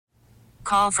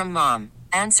call from mom.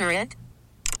 Answer it.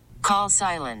 Call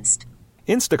silenced.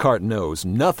 Instacart knows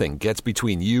nothing gets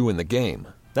between you and the game.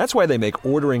 That's why they make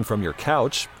ordering from your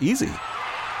couch easy.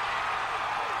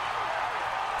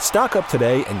 Stock up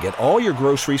today and get all your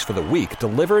groceries for the week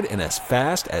delivered in as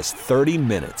fast as 30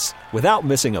 minutes without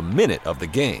missing a minute of the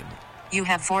game. You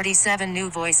have 47 new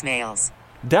voicemails.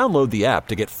 Download the app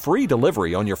to get free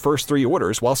delivery on your first 3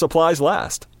 orders while supplies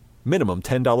last. Minimum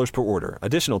 $10 per order.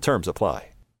 Additional terms apply.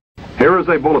 Here is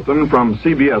a bulletin from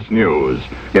CBS News.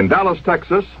 In Dallas,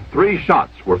 Texas, 3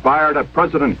 shots were fired at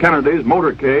President Kennedy's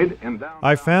motorcade in downtown.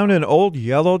 I found an old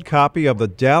yellowed copy of the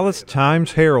Dallas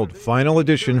Times-Herald final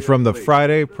edition from the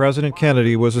Friday President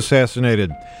Kennedy was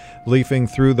assassinated. Leafing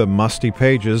through the musty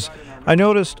pages, I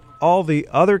noticed all the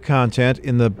other content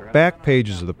in the back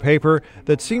pages of the paper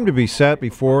that seemed to be set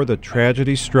before the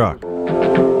tragedy struck.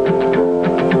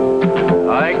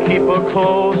 I keep a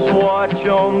close watch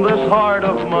on this heart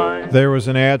of mine. There was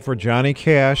an ad for Johnny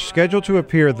Cash scheduled to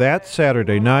appear that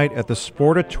Saturday night at the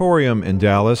Sportatorium in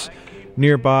Dallas.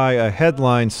 Nearby, a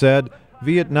headline said,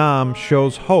 "Vietnam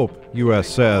shows hope, U.S.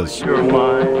 says."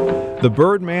 The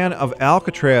Birdman of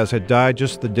Alcatraz had died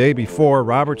just the day before.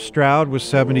 Robert Stroud was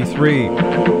 73.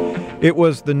 It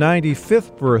was the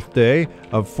 95th birthday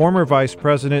of former Vice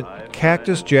President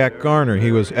Cactus Jack Garner.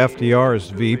 He was FDR's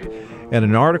Veep. And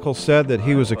an article said that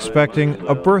he was expecting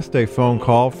a birthday phone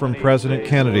call from President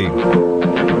Kennedy.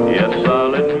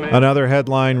 Another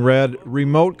headline read,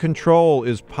 "Remote Control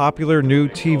is popular new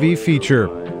TV feature."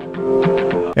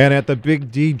 And at the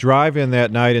Big D Drive-In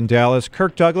that night in Dallas,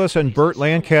 Kirk Douglas and Burt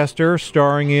Lancaster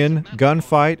starring in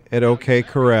Gunfight at OK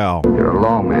Corral. You're a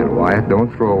lawman, Wyatt.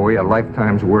 Don't throw away a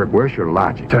lifetime's work. Where's your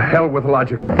logic? To hell with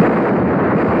logic.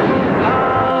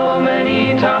 How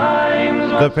many times?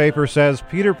 The paper says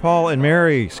Peter, Paul, and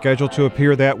Mary scheduled to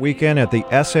appear that weekend at the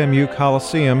SMU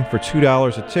Coliseum for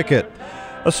 $2 a ticket.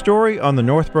 A story on the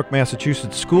Northbrook,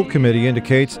 Massachusetts School Committee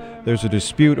indicates there's a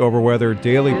dispute over whether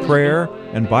daily prayer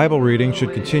and Bible reading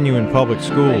should continue in public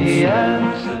schools.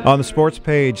 On the sports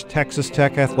page, Texas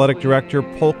Tech Athletic Director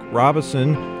Polk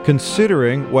Robinson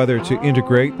considering whether to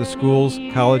integrate the school's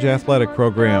college athletic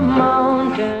program.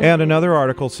 And another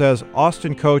article says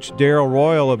Austin coach Darrell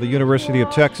Royal of the University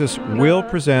of Texas will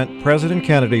present President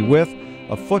Kennedy with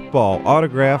a football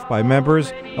autographed by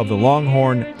members of the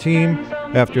Longhorn team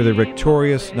after their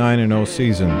victorious 9-0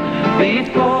 season.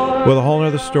 With a whole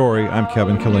other story, I'm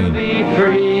Kevin Killeen.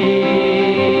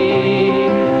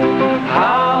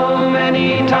 How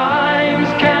many times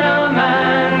can a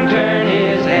man turn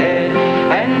his head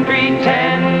and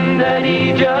pretend that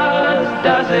he just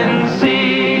doesn't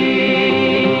see?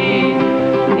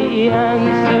 The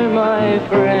answer, my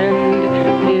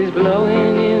friend, is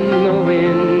blowing in the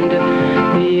wind.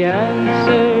 The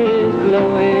answer is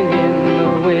blowing in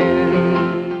the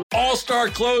wind. All-star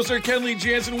closer Kenley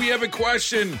Jansen, we have a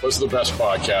question. What's the best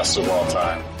podcast of all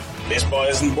time? Baseball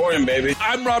isn't boring, baby.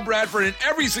 I'm Rob Bradford, and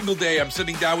every single day I'm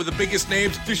sitting down with the biggest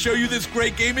names to show you this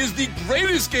great game is the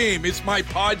greatest game. It's my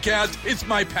podcast. It's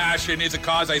my passion. It's a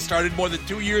cause I started more than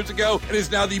 2 years ago and is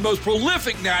now the most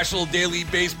prolific national daily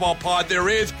baseball pod there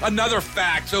is. Another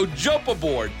fact, so jump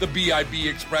aboard the BIB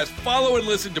Express. Follow and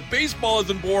listen to Baseball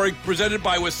Isn't Boring, presented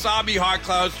by Wasabi Hot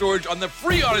Cloud Storage on the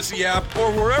free Odyssey app or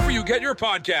wherever you get your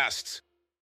podcasts.